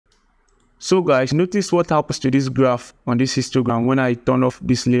So guys, notice what happens to this graph on this histogram when I turn off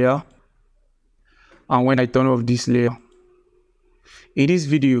this layer and when I turn off this layer. In this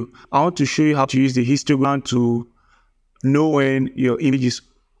video, I want to show you how to use the histogram to know when your image is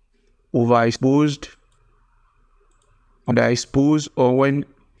overexposed, underexposed, or when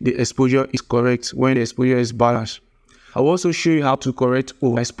the exposure is correct, when the exposure is balanced. I will also show you how to correct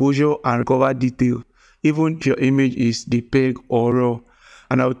overexposure and recover detail, even if your image is JPEG or RAW.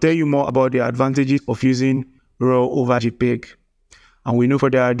 And I'll tell you more about the advantages of using RAW over JPEG. And with no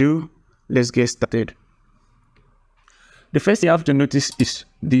further ado, let's get started. The first thing you have to notice is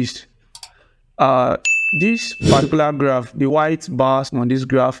this. This particular graph, the white bars on this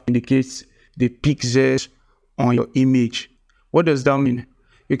graph indicates the pixels on your image. What does that mean?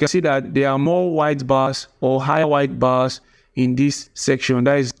 You can see that there are more white bars or higher white bars in this section.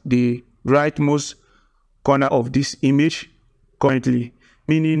 That is the rightmost corner of this image currently,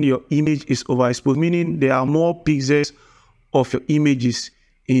 meaning your image is overexposed, meaning there are more pixels of your images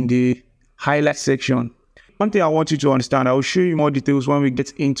in the highlight section. One thing I want you to understand, I will show you more details when we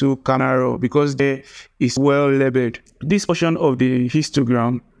get into camera raw, because there is well labeled. This portion of the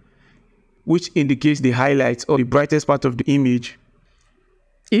histogram, which indicates the highlights or the brightest part of the image,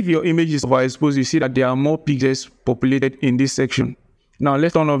 if your image is overexposed, you see that there are more pixels populated in this section. Now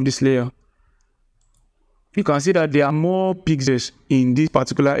let's turn off this layer. You can see that there are more pixels in this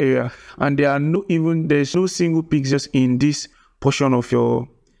particular area, and there's no single pixels in this portion of your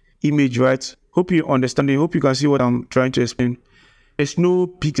image, right? Hope you understand it. Hope you can see what I'm trying to explain. There's no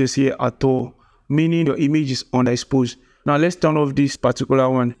pixels here at all, meaning your image is underexposed. Now let's turn off this particular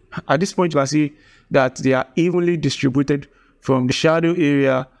one. At this point, you can see that they are evenly distributed from the shadow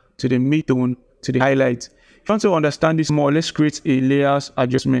area to the midtone to the highlight. If you want to understand this more, let's create a layers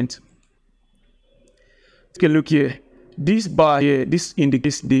adjustment. Take a look here. This bar here, this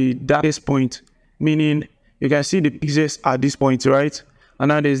indicates the darkest point, meaning you can see the pixels at this point, right? And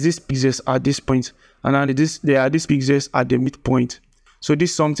now there's this pixels at this point, and now there are these pixels at the midpoint. So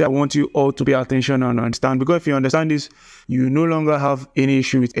this is something I want you all to pay attention and understand, because if you understand this, you no longer have any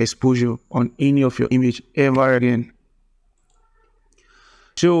issue with exposure on any of your image ever again.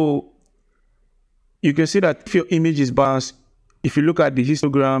 So you can see that if your image is balanced, if you look at the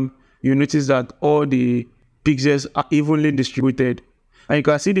histogram, you notice that all the pixels are evenly distributed. And you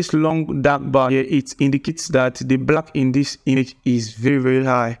can see this long dark bar here. It indicates that the black in this image is very, very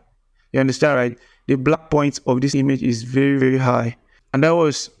high. You understand, right? The black point of this image is very, very high. And that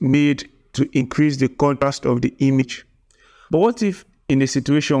was made to increase the contrast of the image. But what if in a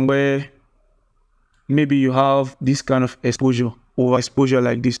situation where maybe you have this kind of exposure, overexposure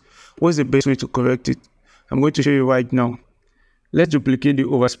like this? What's the best way to correct it? I'm going to show you right now. Let's duplicate the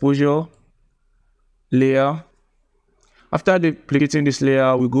overexposure layer. After duplicating this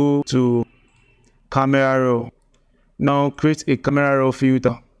layer, we go to camera raw. Now create a camera raw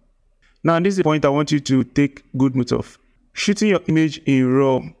filter. Now this is the point I want you to take good note of. Shooting your image in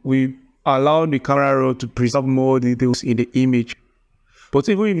raw will allow the camera raw to preserve more details in the image. But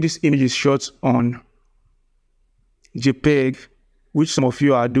even if this image is shot on JPEG, which some of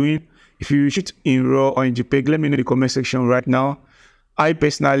you are doing, if you shoot in raw or in JPEG, let me know in the comment section right now. I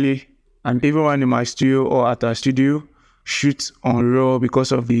personally, and everyone in my studio or at our studio, shoot on raw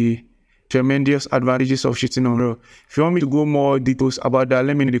because of the tremendous advantages of shooting on raw. If you want me to go more details about that,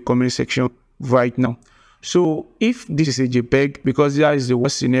 let me know in the comment section right now. So if this is a JPEG, because that is the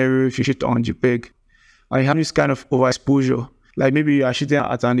worst scenario if you shoot on JPEG, I have this kind of overexposure, like maybe you are shooting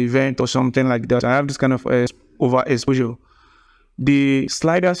at an event or something like that. I have this kind of overexposure. The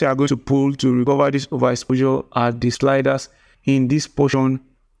sliders you are going to pull to recover this overexposure are the sliders in this portion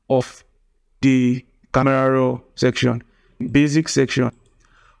of the camera raw section, basic section.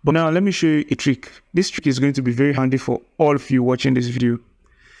 But now let me show you a trick. This trick is going to be very handy for all of you watching this video.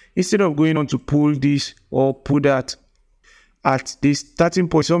 Instead of going on to pull this or pull that at this starting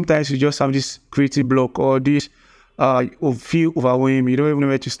point, sometimes you just have this creative block or this feel overwhelmed. You don't even know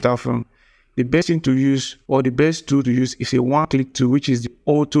where to start from. The best thing to use, or the best tool to use, is a one-click tool, which is the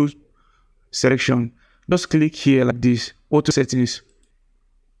auto selection. Just click here like this, auto settings,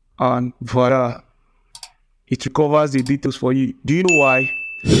 and voila, it recovers the details for you. Do you know why?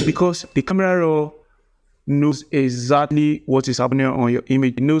 Because the camera raw knows exactly what is happening on your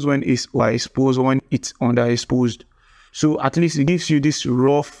image. It knows when it's overexposed or when it's underexposed. So at least it gives you this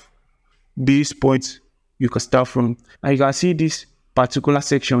rough base point you can start from. And you can see this particular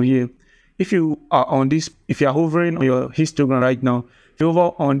section here. If you are on this, if you are hovering on your histogram right now, if you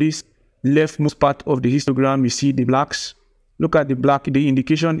hover on this leftmost part of the histogram, you see the blacks. Look at the black, the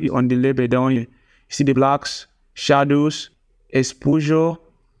indication is on the label down here. You see the blacks, shadows, exposure,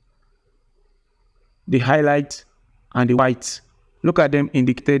 the highlight, and the whites. Look at them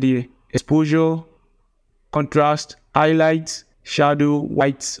indicated here: exposure, contrast, highlights, shadow,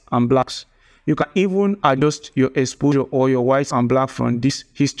 whites, and blacks. You can even adjust your exposure or your whites and black from this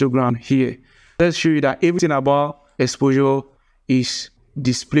histogram here. Let's show you that everything about exposure is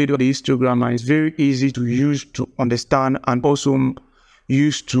displayed on the histogram, and it's very easy to use to understand and also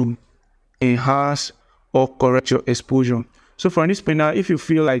use to enhance or correct your exposure. So for this point now, if you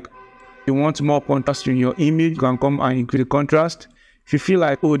feel like you want more contrast in your image, you can come and increase the contrast. If you feel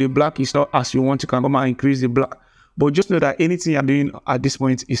like, oh, the black is not as you want, you can come and increase the black. But just know that anything you're doing at this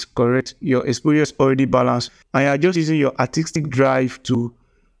point is correct. Your exposure is already balanced, and you're just using your artistic drive to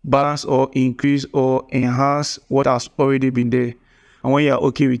balance or increase or enhance what has already been there. And when you're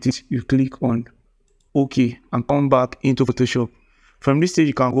okay with it, you click on OK and come back into Photoshop. From this stage,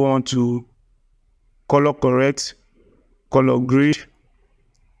 you can go on to color correct, color grade,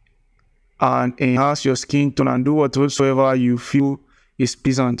 and enhance your skin tone and do whatsoever you feel is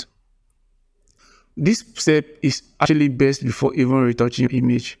pleasant. This step is actually best before even retouching your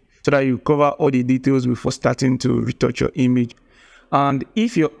image, so that you cover all the details before starting to retouch your image. And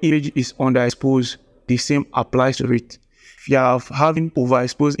if your image is underexposed, the same applies to it. If you are having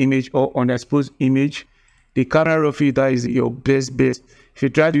overexposed image or underexposed image, the camera raw filter is your best bet. If you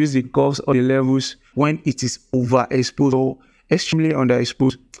try to use the curves or the levels when it is overexposed or extremely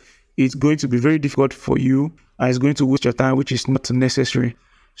underexposed, it's going to be very difficult for you and it's going to waste your time, which is not necessary.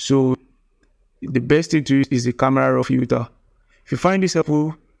 So the best thing to use is the camera raw filter. If you find this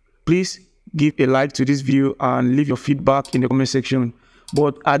helpful, please give a like to this video and leave your feedback in the comment section.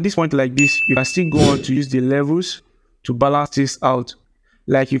 But at this point like this, you can still go on to use the levels to balance this out.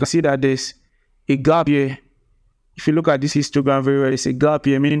 Like you can see that there's a gap here. If you look at this histogram very well, there's a gap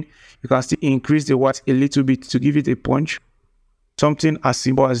here, meaning you can still increase the white a little bit to give it a punch. Something as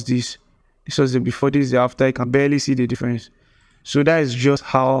simple as this. This was the before, this is the after. You can barely see the difference. So that is just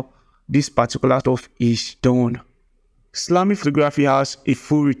how this particular stuff is done. Islamic Photography has a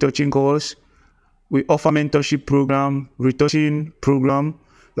full retouching course. We offer mentorship program, retouching program,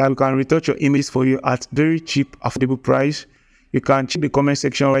 like we can retouch your images for you at very cheap, affordable price. You can check the comment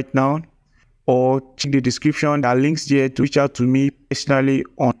section right now or check the description. There are links there to reach out to me personally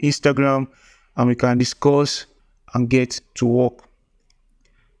on Instagram, and we can discuss and get to work.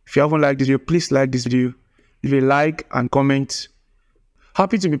 If you haven't liked this video, please like this video, leave a like and comment.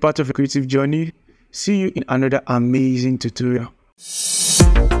 Happy to be part of a creative journey. See you in another amazing tutorial.